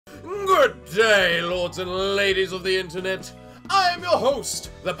Good day, lords and ladies of the internet. I am your host,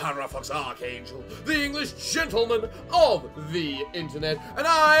 the Parafox Archangel, the English gentleman of the internet, and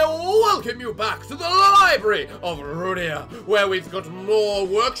I welcome you back to the library of Ruina, where we've got more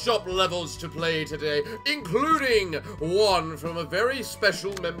workshop levels to play today, including one from a very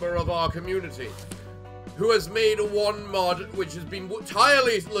special member of our community, who has made one mod which has been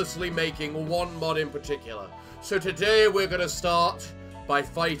tirelessly making one mod in particular. So today we're going to start by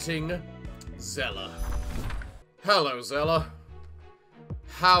fighting Zella. Hello, Zella.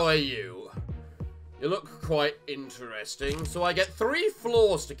 How are you? You look quite interesting. So I get 3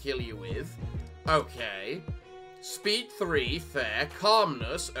 floors to kill you with. Okay. Speed 3, fair.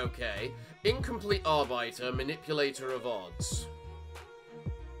 Calmness, okay. Incomplete arbiter, manipulator of odds.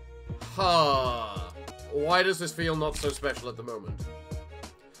 Why does this feel not so special at the moment?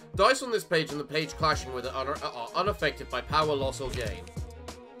 Dice on this page and the page clashing with it are unaffected by power loss or gain.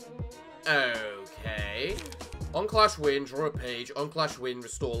 Okay. On clash win, draw a page. On clash win,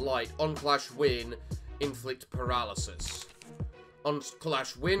 restore light. On clash win, inflict paralysis. On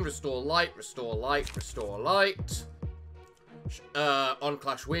clash win, restore light, restore light, restore light. On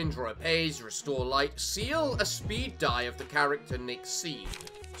clash win, draw a page, restore light. Seal a speed die of the character Nick Seed.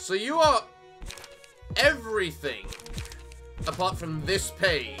 So you are everything, apart from this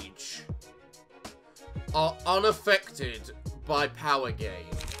page, are unaffected by power gain.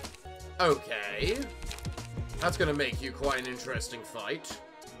 Okay. That's gonna make you quite an interesting fight.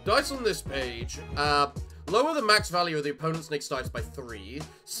 Dice on this page. Lower the max value of the opponent's Nick's dice by 3.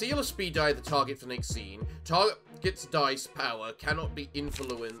 Seal a speed die of the target for Nick's scene. Target's dice power cannot be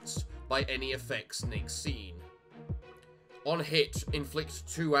influenced by any effects Nick's scene. On hit, inflict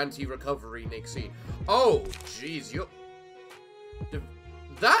 2 anti-recovery Nick's scene. Oh, jeez,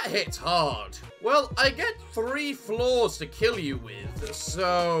 that hits hard. Well, I get 3 floors to kill you with,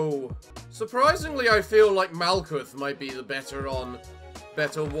 so surprisingly, I feel like Malkuth might be the better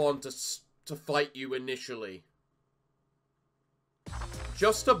one to fight you initially,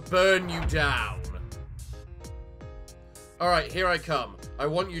 just to burn you down. All right, here I come. I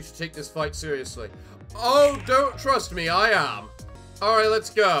want you to take this fight seriously. Oh, don't trust me, I am. All right, let's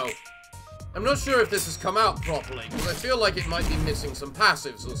go. I'm not sure if this has come out properly, because I feel like it might be missing some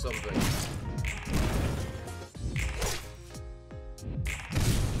passives or something.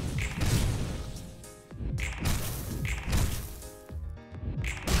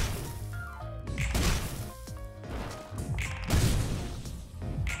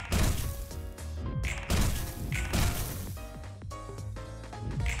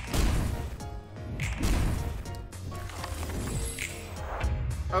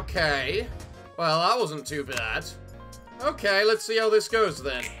 Okay. Well, that wasn't too bad. Okay, let's see how this goes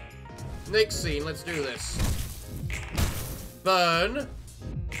then. Next scene, let's do this. Burn.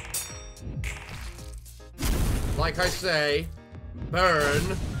 Like I say,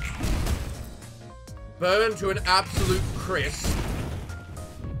 burn. Burn to an absolute crisp.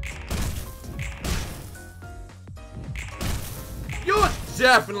 You're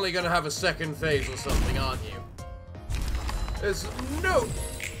definitely gonna have a second phase or something, aren't you? There's no...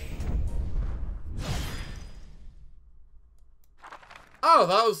 Oh,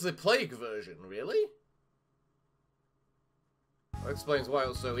 that was the Plague version, really? That explains why it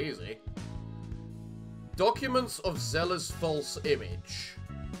was so easy. Documents of Zella's false image.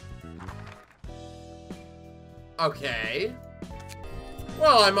 Okay.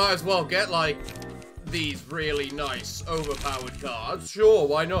 Well, I might as well get, like, these really nice, overpowered cards. Sure,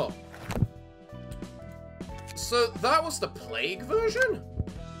 why not? So, that was the Plague version?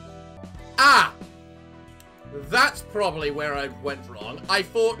 Ah! That's probably where I went wrong. I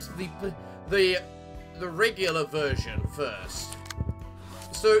thought the regular version first.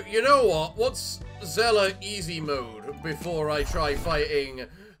 So, you know what? What's Zella easy mode before I try fighting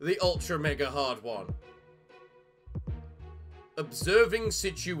the ultra mega hard one? Observing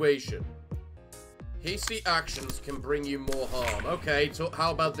situation. Hasty actions can bring you more harm. Okay, so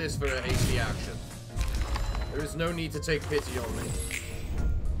how about this for a hasty action? There is no need to take pity on me.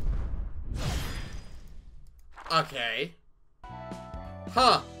 Okay.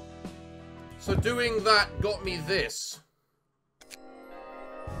 Huh. So doing that got me this.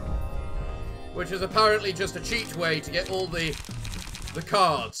 Which is apparently just a cheat way to get all the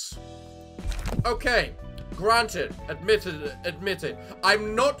cards. Okay. Granted. Admitted.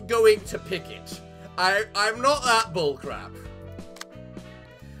 I'm not going to pick it. I'm not that bullcrap.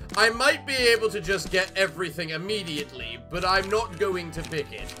 I might be able to just get everything immediately, but I'm not going to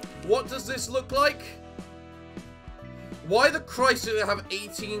pick it. What does this look like? Why the Christ did it have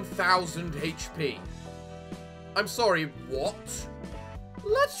 18,000 HP? I'm sorry, what?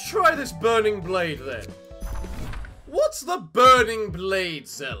 Let's try this Burning Blade then. What's the Burning Blade,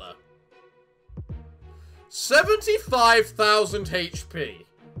 Zeller? 75,000 HP.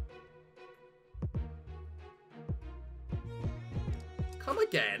 Come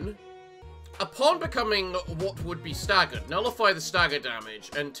again. Upon becoming what would be staggered, nullify the stagger damage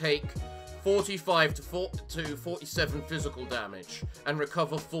and take 45 to 47 physical damage and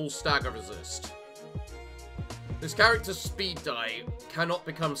recover full stagger resist. This character's speed die cannot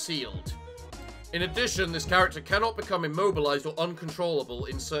become sealed. In addition, this character cannot become immobilized or uncontrollable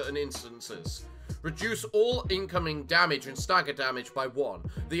in certain instances. Reduce all incoming damage and stagger damage by 1.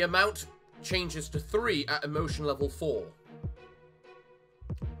 The amount changes to 3 at emotion level 4.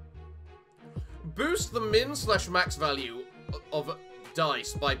 Boost the min/max value of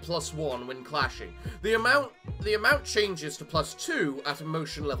dice by +1 when clashing. The amount changes to +2 at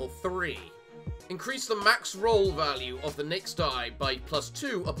emotion level 3. Increase the max roll value of the next die by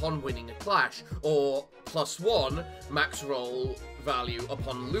 +2 upon winning a clash, or +1 max roll value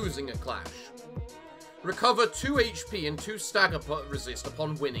upon losing a clash. Recover 2 HP and 2 stagger resist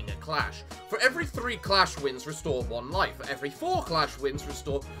upon winning a clash. For every 3 clash wins, restore 1 life. For every 4 clash wins,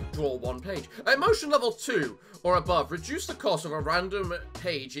 draw 1 page. At emotion level 2 or above, reduce the cost of a random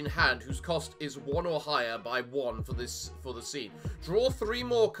page in hand whose cost is 1 or higher by 1 for the scene. Draw 3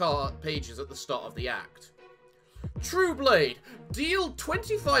 more pages at the start of the act. True Blade. Deal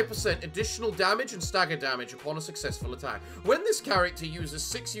 25% additional damage and stagger damage upon a successful attack. When this character uses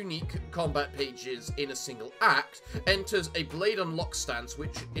 6 unique combat pages in a single act, enters a Blade Unlock stance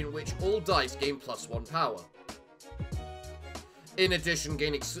in which all dice gain +1 power. In addition,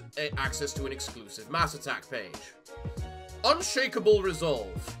 gain access to an exclusive mass attack page. Unshakable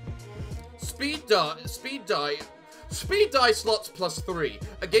Resolve. Speed die slots +3.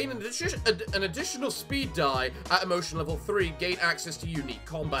 Gain an additional speed die at emotion level 3. Gain access to unique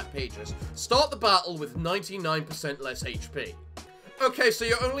combat pages. Start the battle with 99% less HP. Okay, so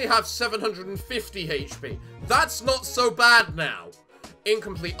you only have 750 HP. That's not so bad now.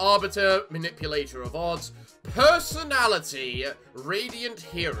 Incomplete Arbiter, Manipulator of Odds. Personality, Radiant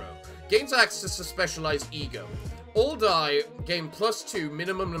Hero. Gains access to Specialized Ego. All die gain +2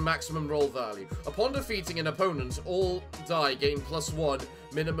 minimum and maximum roll value. Upon defeating an opponent, all die gain +1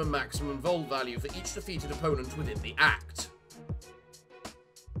 minimum maximum roll value for each defeated opponent within the act.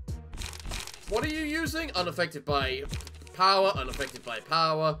 What are you using? Unaffected by power, unaffected by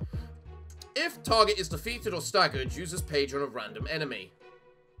power. If target is defeated or staggered, use this page on a random enemy.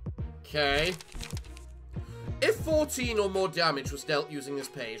 Okay. If 14 or more damage was dealt using this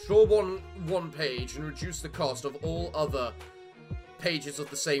page, draw one page and reduce the cost of all other pages of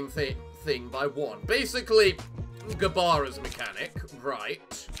the same thing by 1. Basically, Gabara's mechanic,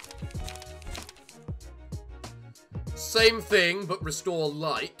 right? Same thing, but restore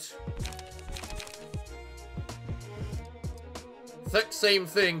light. Same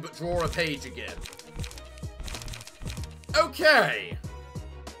thing, but draw a page again. Okay.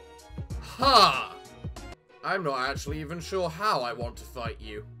 Ha! I'm not actually even sure how I want to fight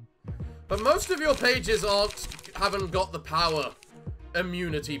you. But most of your pages haven't got the power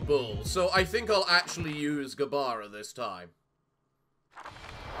immunity bull, so I think I'll actually use Gabara this time.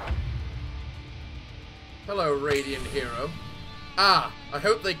 Hello, Radiant Hero. Ah, I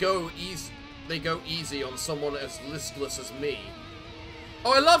hope they go easy on someone as listless as me.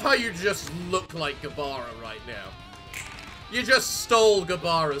 Oh, I love how you just look like Gabara right now. You just stole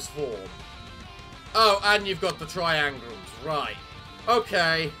Gabara's form. Oh, and you've got the triangles, right.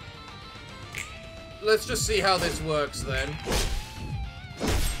 Okay. Let's just see how this works then.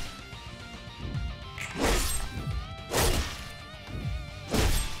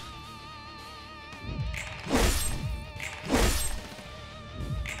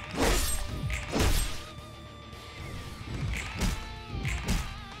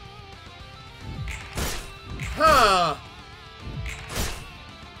 Huh.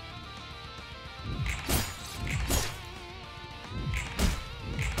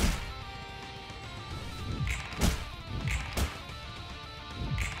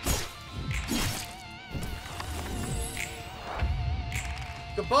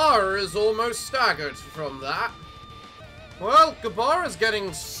 Gabara is almost staggered from that. Well, Gabara's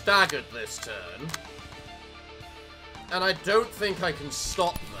getting staggered this turn. And I don't think I can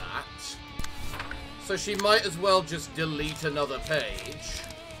stop that. So she might as well just delete another page.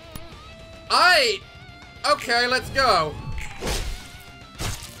 Okay, let's go.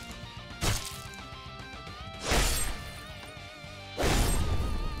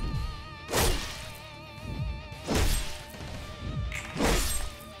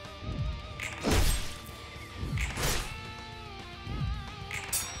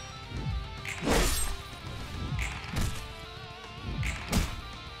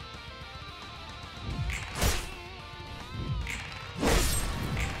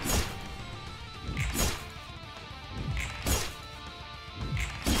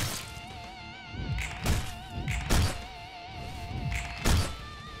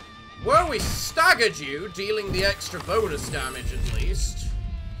 we staggered you, dealing the extra bonus damage at least.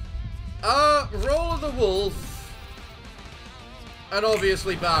 Roll of the Wolf. And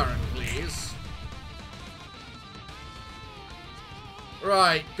obviously Baron, please.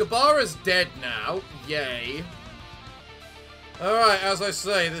 Right, Gabara's dead now. Yay. Alright, as I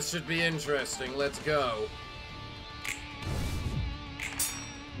say, this should be interesting. Let's go.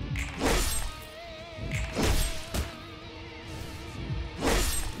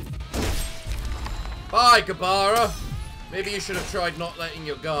 Bye, Gabara. Maybe you should have tried not letting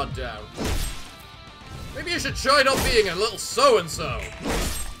your guard down. Maybe you should try not being a little so-and-so.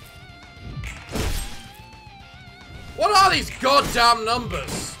 What are these goddamn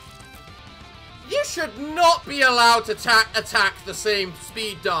numbers? You should not be allowed to attack the same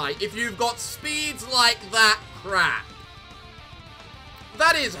speed die if you've got speeds like that crap.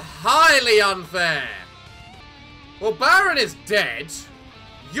 That is highly unfair. Well, Baron is dead.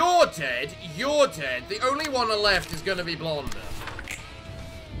 You're dead. You're dead. The only one left is going to be Blonda.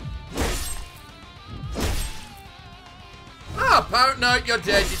 Ah, no, you're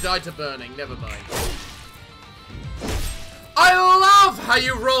dead. You died to burning. Never mind. I love how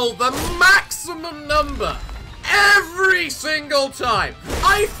you roll the maximum number every single time.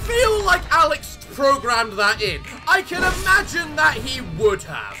 I feel like Alex programmed that in. I can imagine that he would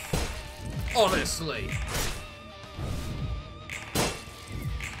have. Honestly.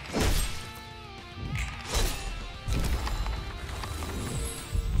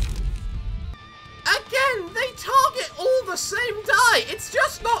 Again, they target all the same die. It's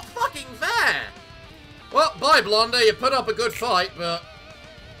just not fucking fair. Well, bye, Blonda. You put up a good fight, but...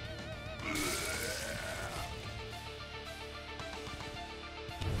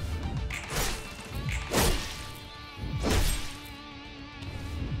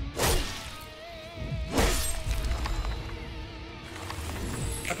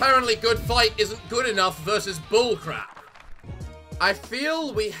 Apparently good fight isn't good enough versus bullcrap. I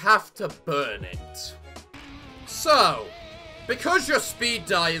feel we have to burn it. So, because your speed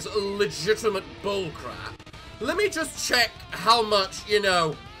die is legitimate bullcrap, let me just check how much, you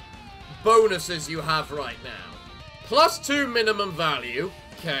know, bonuses you have right now. +2 minimum value,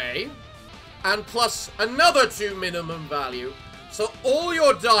 okay, and plus another 2 minimum value, so all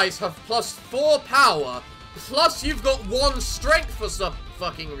your dice have +4 power, plus you've got 1 strength for some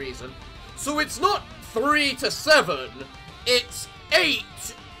fucking reason, so it's not 3 to 7, it's 8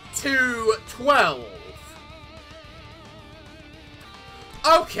 to 12.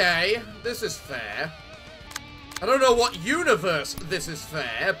 Okay, this is fair. I don't know what universe this is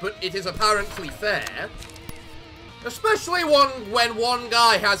fair, but it is apparently fair. Especially when one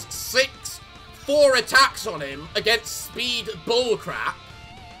guy has 4 attacks on him against speed bullcrap.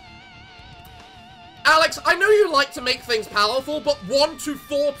 Alex, I know you like to make things powerful, but 1 to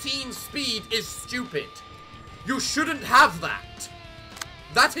 14 speed is stupid. You shouldn't have that.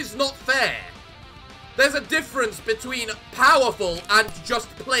 That is not fair. There's a difference between powerful and just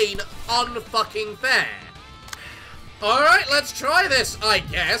plain unfucking fair. Alright, let's try this, I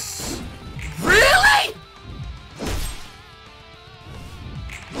guess. Really?!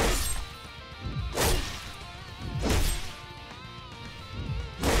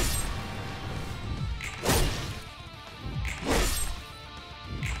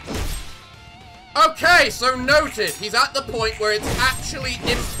 Okay, so noted. He's at the point where it's actually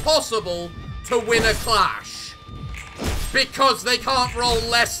impossible to win a clash. Because they can't roll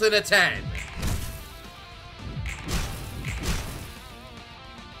less than a 10.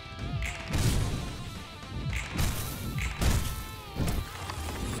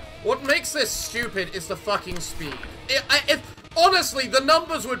 What makes this stupid is the fucking speed. Honestly, the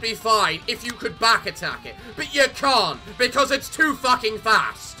numbers would be fine if you could back attack it. But you can't, because it's too fucking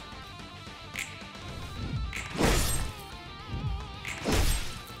fast.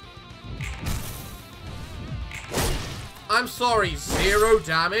 I'm sorry, 0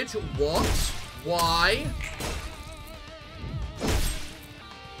 damage? What? Why?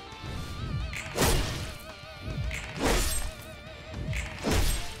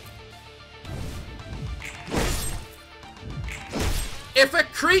 If a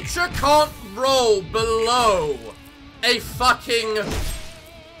creature can't roll below a fucking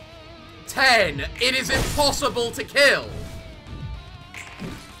 10, it is impossible to kill.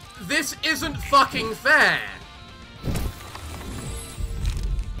 This isn't fucking fair.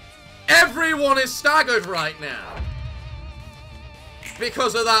 Everyone is staggered right now.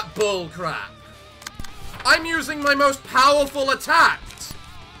 Because of that bull crap. I'm using my most powerful attacks.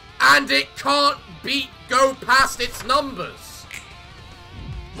 And it can't go past its numbers.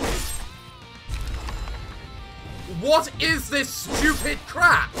 What is this stupid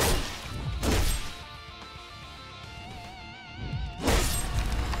crap?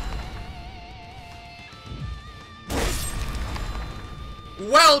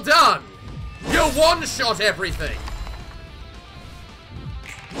 Well done! You one-shot everything!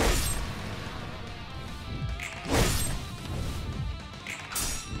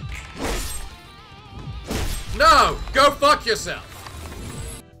 No! Go fuck yourself!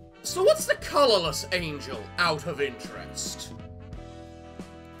 So what's the colorless angel, out of interest?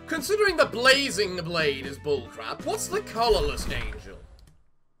 Considering the blazing blade is bullcrap, what's the colorless angel?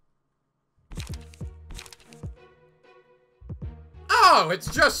 Oh,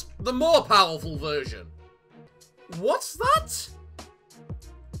 it's just the more powerful version. What's that?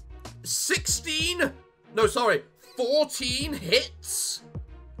 16? No, sorry, 14 hits?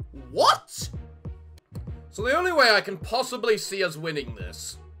 What? So the only way I can possibly see us winning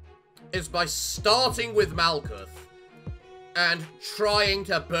this is by starting with Malkuth and trying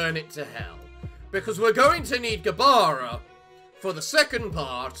to burn it to hell. Because we're going to need Gabara for the second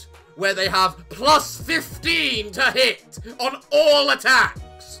part, where they have plus 15 to hit on all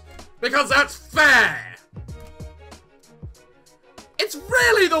attacks. Because that's fair. It's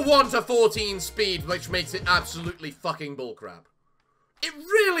really the 1 to 14 speed which makes it absolutely fucking bullcrap. It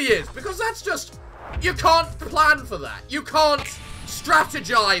really is, because that's just... You can't plan for that. You can't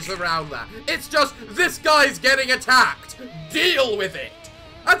strategize around that. It's just, this guy's getting attacked. Deal with it.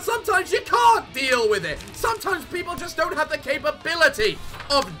 And sometimes you can't deal with it. Sometimes people just don't have the capability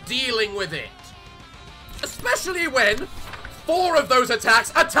of dealing with it. Especially when 4 of those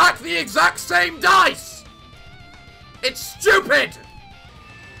attacks attack the exact same dice. It's stupid.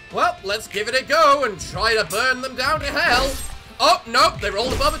 Well, let's give it a go and try to burn them down to hell. Oh, nope, they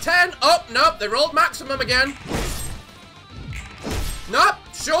rolled above a 10. Oh, nope, they rolled maximum again. Nope,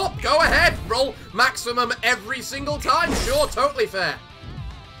 sure, go ahead. Roll maximum every single time. Sure, totally fair.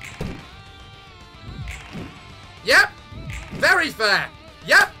 Yep, very fair.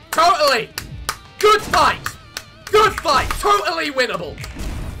 Yep, totally. Good fight. Good fight. Totally winnable.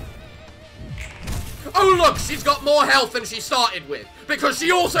 Oh, look, she's got more health than she started with, because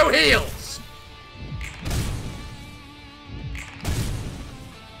she also heals.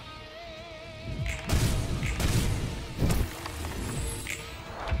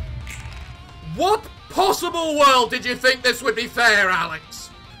 What possible world did you think this would be fair,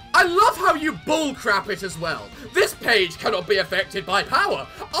 Alex? I love how you bullcrap it as well. This page cannot be affected by power.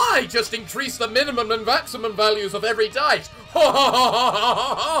 I just increase the minimum and maximum values of every dice. Ha ha ha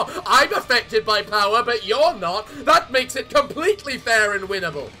ha ha ha! I'm affected by power, but you're not. That makes it completely fair and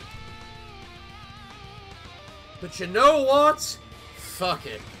winnable. But you know what? Fuck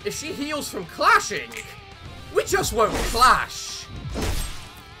it. If she heals from clashing, we just won't clash.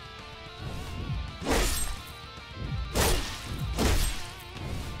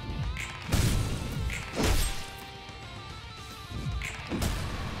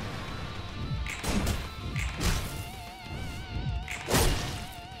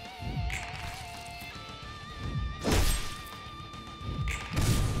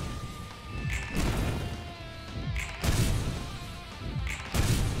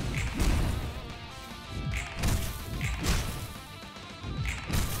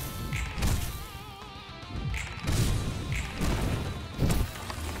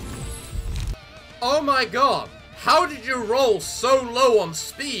 Oh my god, how did you roll so low on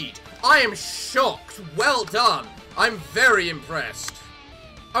speed? I am shocked. Well done. I'm very impressed.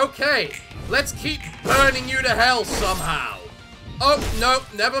 Okay, let's keep burning you to hell somehow. Oh, no,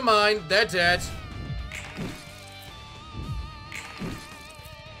 never mind. They're dead.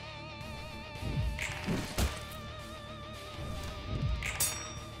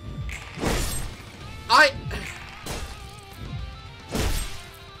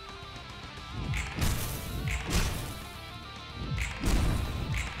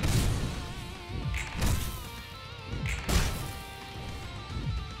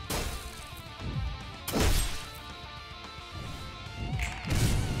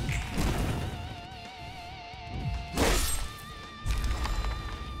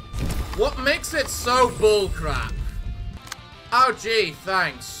 What makes it so bullcrap? Oh gee,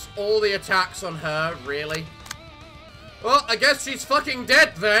 thanks. All the attacks on her, really? Well, I guess she's fucking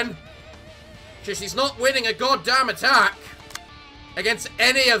dead then. Cause she's not winning a goddamn attack against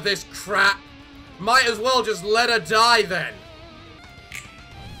any of this crap. Might as well just let her die then.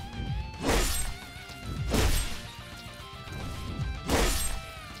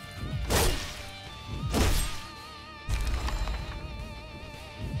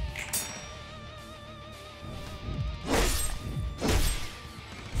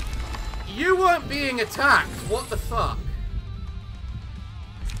 You weren't being attacked. What the fuck?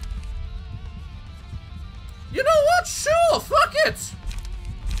 You know what? Sure, fuck it.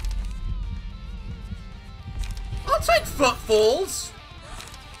 I'll take footfalls.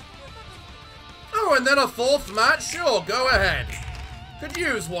 and then a 4th match? Sure, go ahead. Could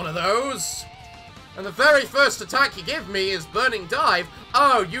use one of those. And the very first attack you give me is Burning Dive.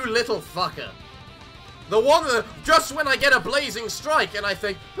 Oh, you little fucker. The one that, just when I get a Blazing Strike and I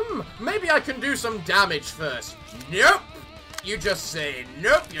think, maybe I can do some damage first. Nope. You just say,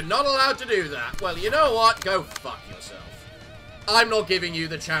 nope, you're not allowed to do that. Well, you know what? Go fuck yourself. I'm not giving you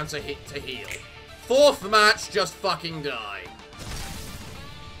the chance to heal. 4th match, just fucking die.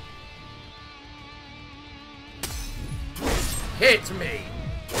 Hit me.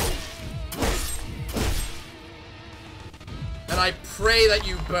 And I pray that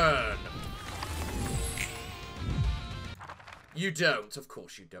you burn. You don't. Of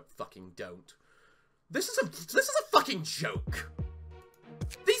course you don't. Fucking don't. This is a fucking joke.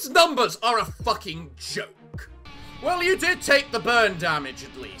 These numbers are a fucking joke. Well, you did take the burn damage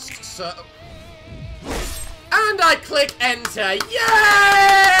at least, so... And I click enter.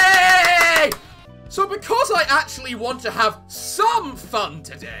 Yay! So because I actually want to have some fun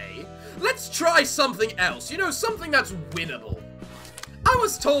today, let's try something else. You know, something that's winnable. I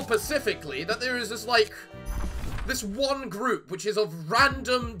was told specifically that there is this, like, this one group which is of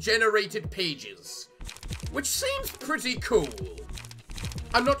random generated pages. Which seems pretty cool.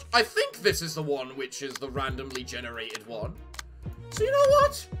 I think this is the one which is the randomly generated one. So you know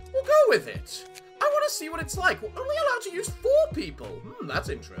what? We'll go with it. I want to see what it's like. We're only allowed to use 4 people. That's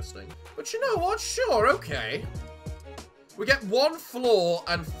interesting. But you know what? Sure, okay. We get 1 floor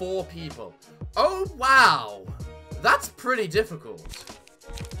and 4 people. Oh, wow. That's pretty difficult.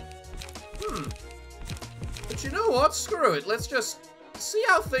 But you know what? Screw it. Let's just see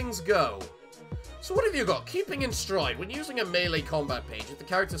how things go. So what have you got? Keeping in stride. When using a melee combat page, if the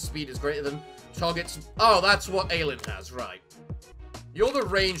character's speed is greater than target's... Oh, that's what Aelin has, right. You're the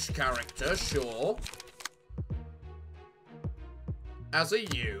ranged character, sure. As are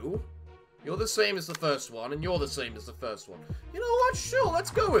you. You're the same as the first one, and you're the same as the first one. You know what? Sure,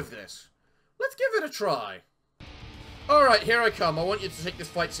 let's go with this. Let's give it a try. Alright, here I come. I want you to take this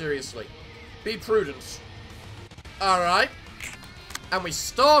fight seriously. Be prudent. Alright. And we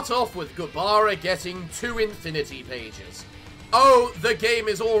start off with Gubara getting 2 infinity pages. Oh, the game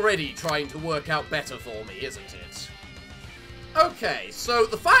is already trying to work out better for me, isn't it? Okay, so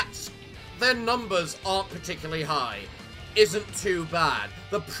the fact their numbers aren't particularly high isn't too bad.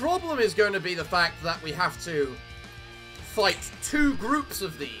 The problem is going to be the fact that we have to fight 2 groups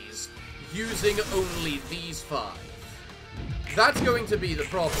of these using only these 5. That's going to be the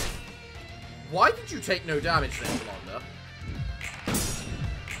problem. Why did you take no damage then, Commander?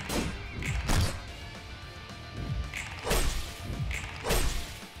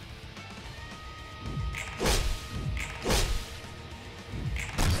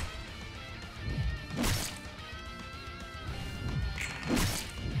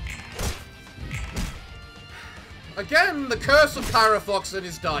 Again, the curse of Parafox and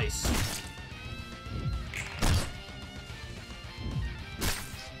his dice.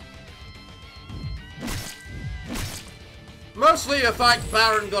 Mostly the fact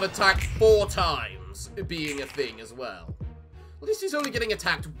Baron got attacked 4 times, being a thing as well. At least he's only getting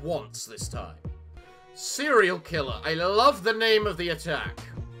attacked once this time. Serial Killer. I love the name of the attack.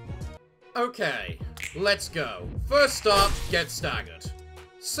 Okay, let's go. First up, get staggered.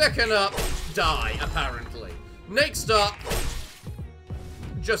 Second up, die, apparently. Next up,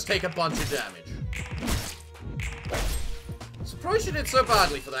 just take a bunch of damage. Surprised you did so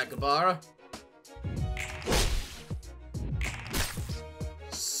badly for that, Gubara.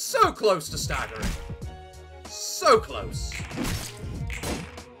 So close to staggering. So close.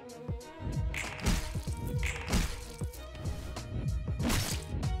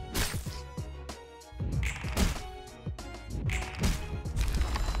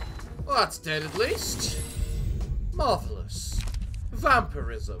 Well, that's dead at least. Marvelous.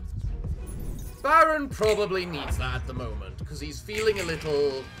 Vampirism. Baron probably needs that at the moment, because he's feeling a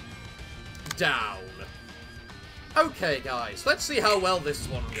little down. Okay, guys, let's see how well this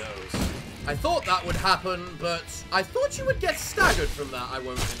one goes. I thought that would happen, but I thought you would get staggered from that, I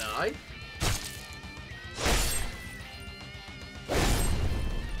won't deny.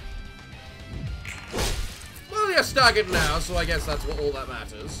 Well, you're staggered now, so I guess that's all that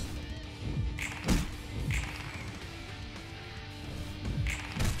matters.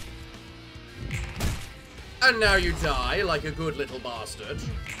 And now you die, like a good little bastard.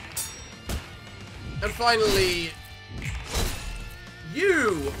 And finally,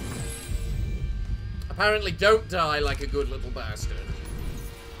 you apparently don't die like a good little bastard.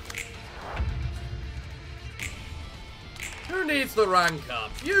 Who needs the rank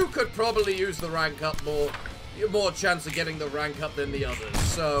up? You could probably use the rank up more. You have more chance of getting the rank up than the others,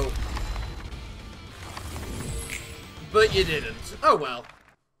 so... But you didn't. Oh well.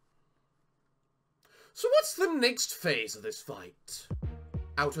 So what's the next phase of this fight?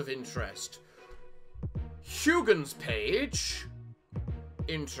 Out of interest. Hugin's page.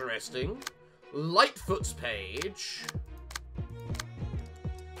 Interesting. Lightfoot's page.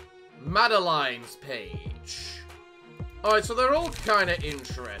 Madeline's page. Alright, so they're all kind of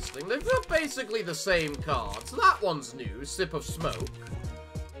interesting. They've got basically the same cards. That one's new, Sip of Smoke.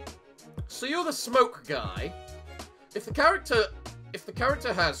 So you're the smoke guy. If the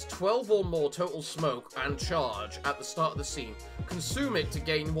character has 12 or more total smoke and charge at the start of the scene, consume it to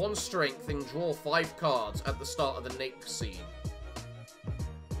gain 1 strength and draw 5 cards at the start of the next scene.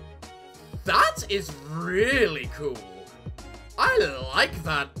 That is really cool. I like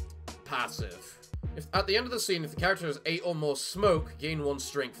that passive. If at the end of the scene, if the character has 8 or more smoke, gain 1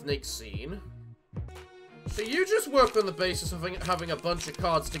 strength next scene. So you just work on the basis of having a bunch of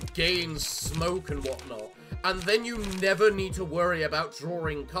cards to gain smoke and whatnot, and then you never need to worry about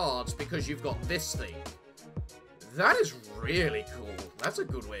drawing cards because you've got this thing. That is really cool. That's a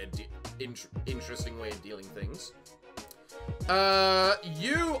good way of interesting way of dealing things.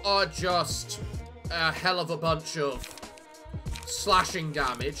 You are just a hell of a bunch of slashing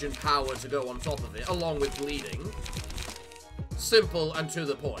damage and power to go on top of it, along with bleeding. Simple and to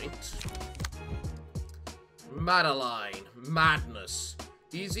the point. Madeline, Madness,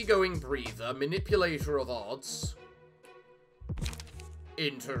 Easygoing Breather, Manipulator of Odds.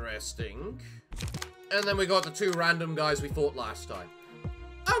 Interesting. And then we got the 2 random guys we fought last time.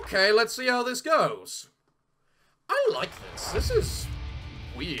 Okay, let's see how this goes. I like this. This is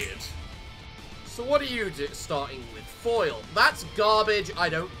weird. So what are you starting with? Foil. That's garbage. I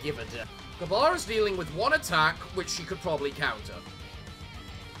don't give a damn. Gabara's dealing with 1 attack, which she could probably counter.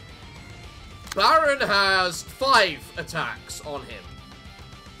 Baron has 5 attacks on him.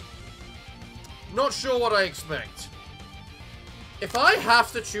 Not sure what I expect. If I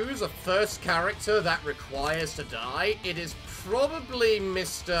have to choose a first character that requires to die, it is probably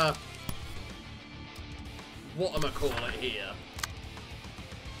Mr. Whatchamacallit here.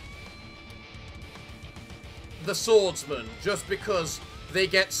 The Swordsman, just because they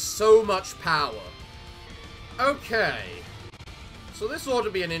get so much power. Okay. So this ought to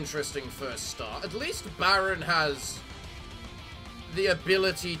be an interesting first start. At least Baron has the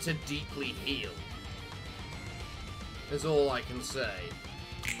ability to deeply heal. Is all I can say.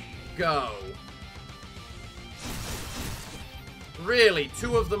 Go. Really,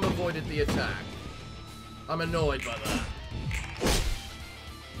 2 of them avoided the attack. I'm annoyed by that.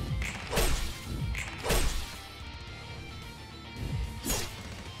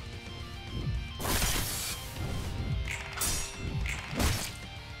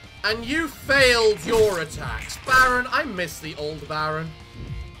 And you failed your attacks. Baron, I miss the old Baron.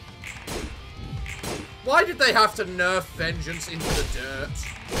 Why did they have to nerf Vengeance into the dirt?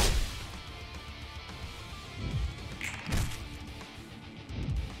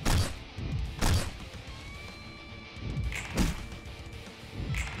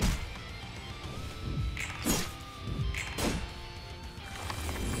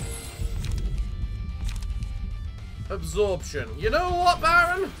 Absorption. You know what,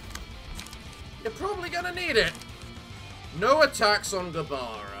 Baron? You're probably gonna need it. No attacks on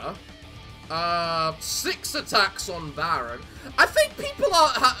Gabara. 6 attacks on Baron. I think people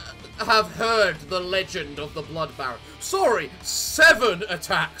have heard the legend of the Blood Baron. Sorry, 7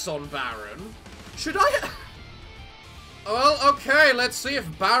 attacks on Baron. Should I... Well, okay, let's see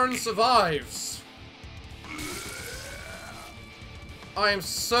if Baron survives. I am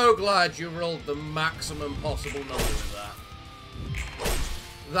so glad you rolled the maximum possible number with that.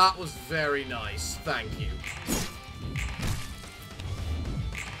 That was very nice. Thank you.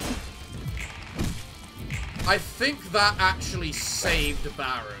 I think that actually saved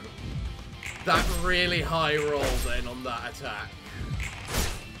Baron. That really high roll then on that attack.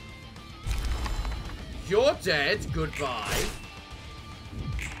 You're dead. Goodbye.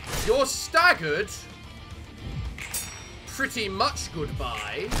 You're staggered. Pretty much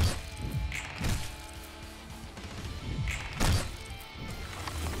goodbye.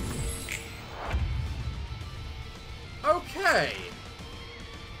 Okay.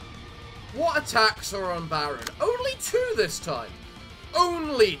 What attacks are on Baron? Only 2 this time.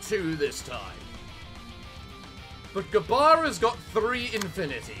 Only 2 this time. But Gabara's got 3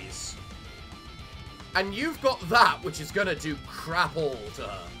 infinities. And you've got that, which is gonna do crap all to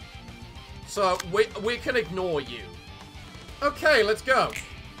her. So, we can ignore you. Okay, let's go.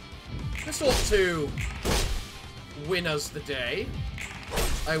 This ought to win us the day,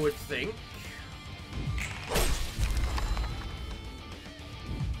 I would think.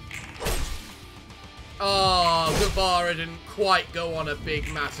 Oh, Gabara didn't quite go on a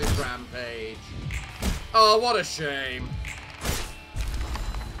big, massive rampage. Oh, what a shame.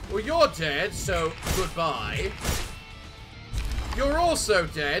 Well, you're dead, so goodbye. You're also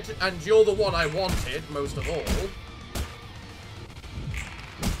dead, and you're the one I wanted, most of all.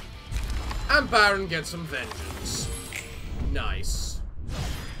 And Baron gets some vengeance. Nice.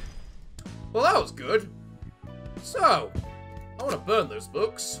 Well, that was good. So, I want to burn those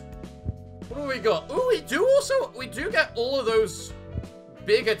books. What do we got? Oh, we do get all of those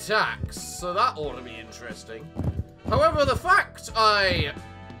big attacks, so that ought to be interesting. However, the fact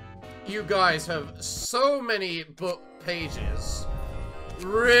you guys have so many book pages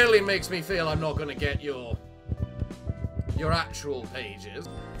really makes me feel I'm not going to get your actual pages.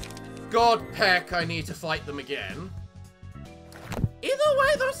 God Peck, I need to fight them again. Either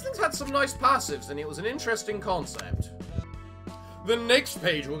way, those things had some nice passives, and it was an interesting concept. The next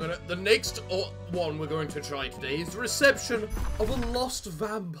one we're going to try today is the reception of a lost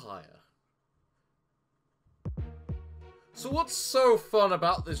vampire. So what's so fun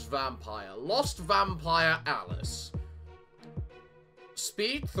about this vampire? Lost Vampire Alice.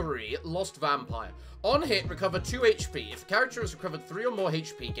 Speed 3, Lost Vampire. On hit, recover 2 HP. If the character has recovered 3 or more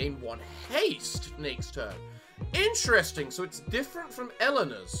HP, gain 1 haste next turn. Interesting, so it's different from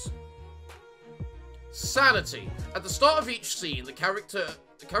Eleanor's. Sanity. At the start of each scene, the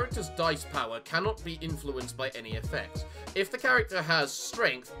character's dice power cannot be influenced by any effects. If the character has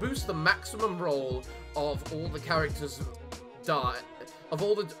strength, boost the maximum roll of all the character's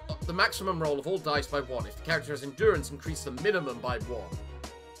the maximum roll of all dice by 1. If the character has endurance, increase the minimum by 1.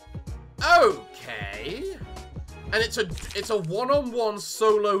 Okay. And it's a one-on-one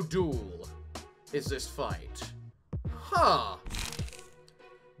solo duel. Is this fight? Huh.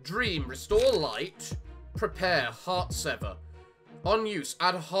 Dream, restore light. Prepare, heart sever. On use,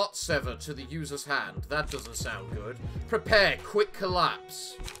 add heart sever to the user's hand. That doesn't sound good. Prepare, quick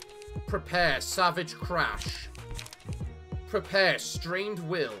collapse. Prepare, savage crash. Prepare, strained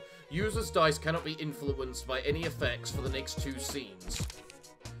will. User's dice cannot be influenced by any effects for the next 2 scenes.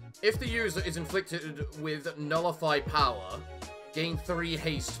 If the user is inflicted with nullify power, gain 3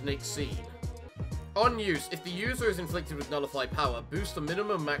 haste next scene. On use, if the user is inflicted with nullify power, boost the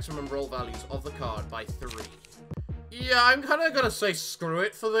minimum and maximum roll values of the card by 3. Yeah, I'm kind of gonna say screw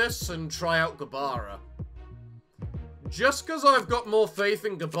it for this and try out Gabara. Just because I've got more faith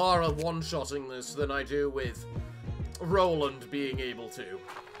in Gabara one-shotting this than I do with Roland being able to.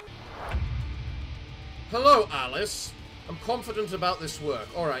 Hello, Alice. I'm confident about this work.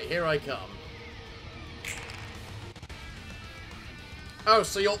 Alright, here I come. Oh,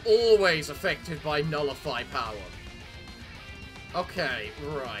 so you're always affected by nullify power. Okay,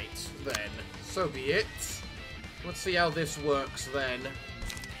 right, then. So be it. Let's see how this works, then.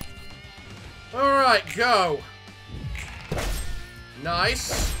 Alright, go!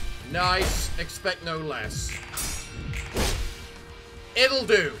 Nice. Nice. Expect no less. It'll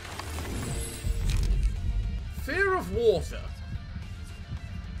do. Fear of water.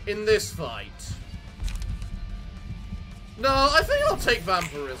 In this fight. No, I think I'll take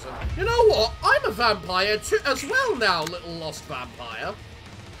vampirism. You know what? I'm a vampire too, as well now, little lost vampire.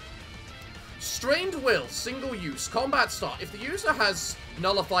 Strained will, single use, combat start. If the user has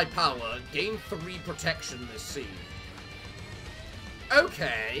nullify power, gain 3 protection this scene.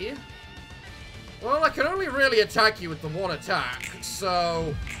 Okay. Well, I can only really attack you with the 1 attack,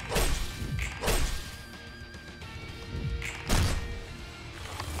 so...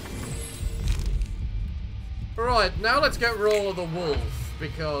 Right, now let's get Roll of the Wolf,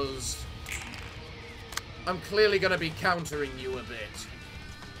 because I'm clearly going to be countering you a bit.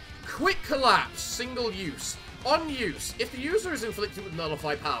 Quick Collapse, single use. On use, if the user is inflicted with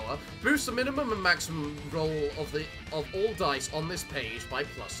nullify power, boost the minimum and maximum roll of all dice on this page by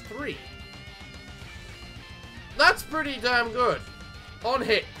 +3. That's pretty damn good. On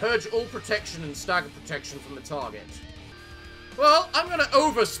hit, purge all protection and stagger protection from the target. Well, I'm gonna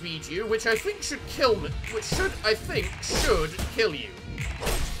overspeed you, which I think should kill me. Should kill you.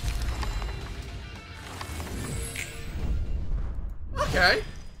 Okay.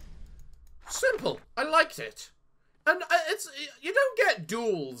 Simple. I liked it. And you don't get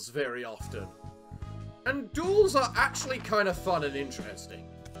duels very often. And duels are actually kind of fun and interesting.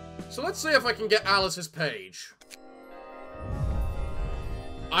 So let's see if I can get Alice's page.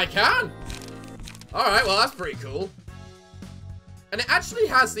 I can! Alright, well that's pretty cool. And it actually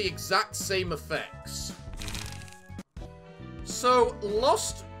has the exact same effects. So,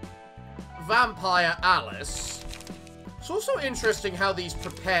 Lost Vampire Alice. It's also interesting how these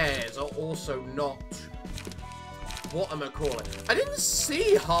prepares are also not whatchamacallit. I didn't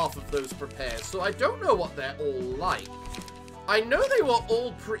see half of those prepared, so I don't know what they're all like. I know they were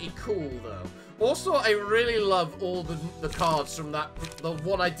all pretty cool, though. Also, I really love all the cards from the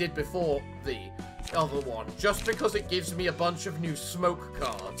one I did before the other one, just because it gives me a bunch of new smoke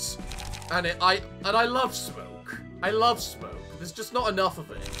cards. And I love smoke. I love smoke. There's just not enough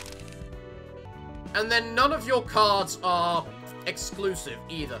of it. And then none of your cards are exclusive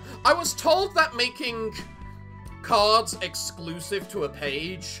either. I was told that making cards exclusive to a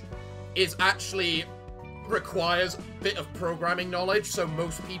page is actually requires a bit of programming knowledge, so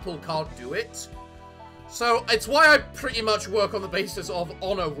most people can't do it. So it's why I pretty much work on the basis of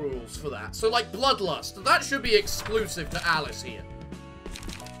honor rules for that. So like Bloodlust, that should be exclusive to Alice here.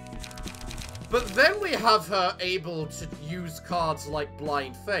 But then we have her able to use cards like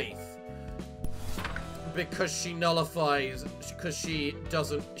Blind Faith, because she nullifies, because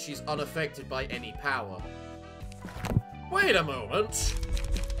she's unaffected by any power. Wait a moment.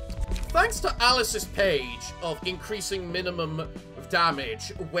 Thanks to Alice's page of increasing minimum of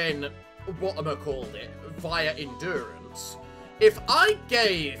damage when, whatchamacallit, via endurance, if I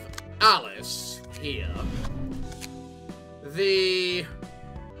gave Alice here the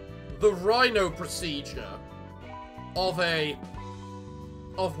Rhino procedure of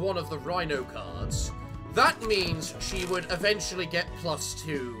one of the Rhino cards, that means she would eventually get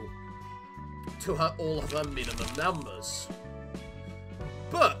 +2 to all of her minimum numbers.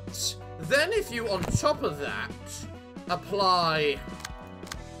 But then if you, on top of that, apply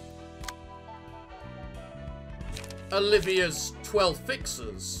Olivia's 12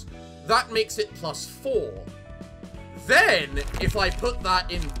 fixers, that makes it +4. Then, if I put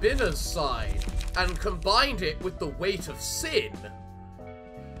that in Binna's side and combined it with the weight of sin...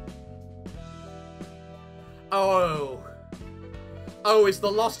 Oh, is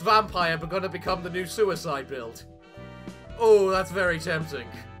the Lost Vampire gonna become the new suicide build? Oh, that's very tempting.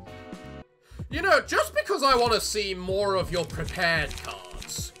 You know, just because I want to see more of your prepared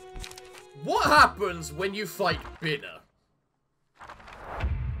cards, what happens when you fight Binna?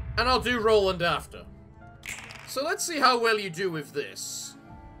 And I'll do Roland after. So let's see how well you do with this.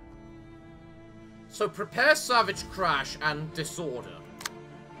 So prepare Savage Crash and Disorder.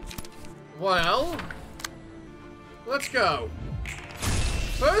 Well, let's go.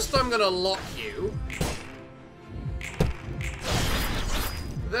 First, I'm gonna lock you.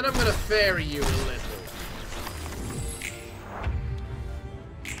 Then I'm gonna fairy you a little.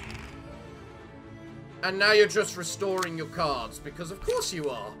 And now you're just restoring your cards, because of course you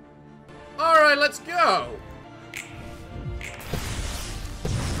are. Alright, let's go!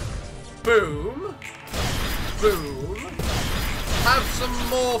 Boom. Boom. Have some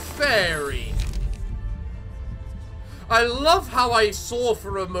more fairy. I love how I saw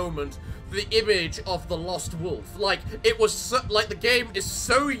for a moment the image of the Lost Wolf. Like, it was so, like, the game is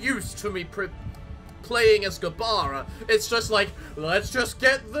so used to me playing as Gabara. It's just like, let's just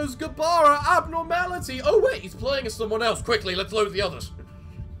get those Gabara abnormality. Oh wait, he's playing as someone else. Quickly, let's load the others.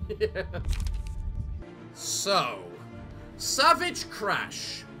 Yeah. So, Savage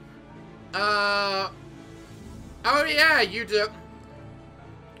Crash. Oh yeah, you do.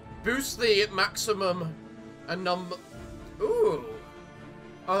 Boost the maximum number. Ooh.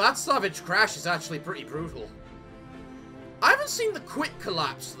 Oh, that Savage Crash is actually pretty brutal. I haven't seen the Quick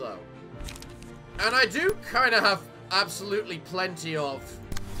Collapse, though. And I do kind of have absolutely plenty of,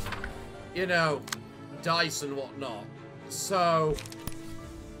 you know, dice and whatnot. So...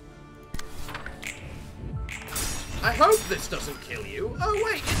 I hope this doesn't kill you. Oh,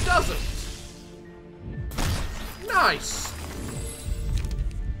 wait, it doesn't. Nice.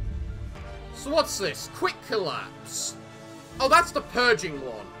 So what's this? Quick Collapse. Oh, that's the Purging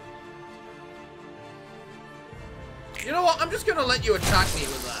one. You know what? I'm just gonna let you attack me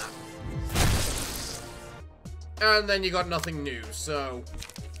with that. And then you got nothing new, so...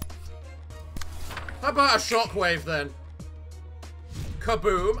 How about a Shockwave, then?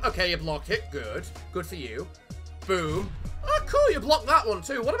 Kaboom. Okay, you blocked it. Good. Good for you. Boom. Oh, cool, you blocked that one,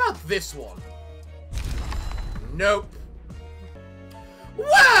 too. What about this one? Nope.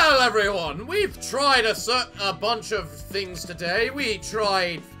 Well, everyone, we've tried a bunch of things today. We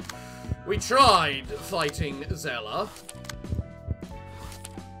tried fighting Zella.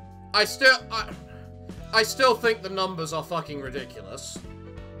 I still think the numbers are fucking ridiculous.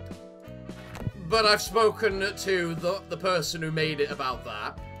 But I've spoken to the person who made it about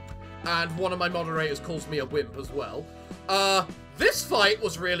that. And one of my moderators calls me a wimp as well. This fight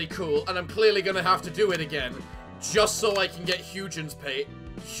was really cool, and I'm clearly gonna have to do it again. Just so I can get Hugin's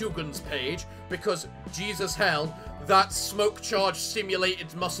Hugon's page, because Jesus hell, that smoke charge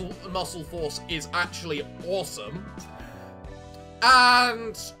simulated muscle force is actually awesome.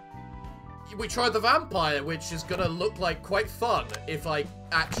 And we tried the vampire, which is gonna look like quite fun if I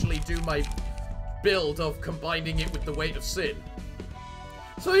actually do my build of combining it with the weight of sin.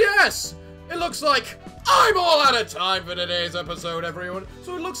 So yes, it looks like I'm all out of time for today's episode, everyone.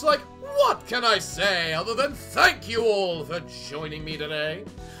 So it looks like, what can I say other than thank you all for joining me today.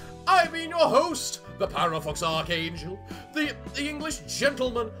 I've been your host, the Parafox Archangel, the English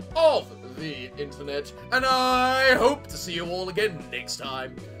gentleman of the internet, and I hope to see you all again next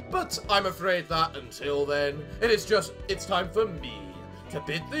time. But I'm afraid that until then, it's time for me to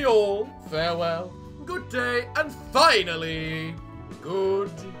bid thee all farewell, good day, and finally,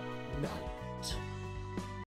 good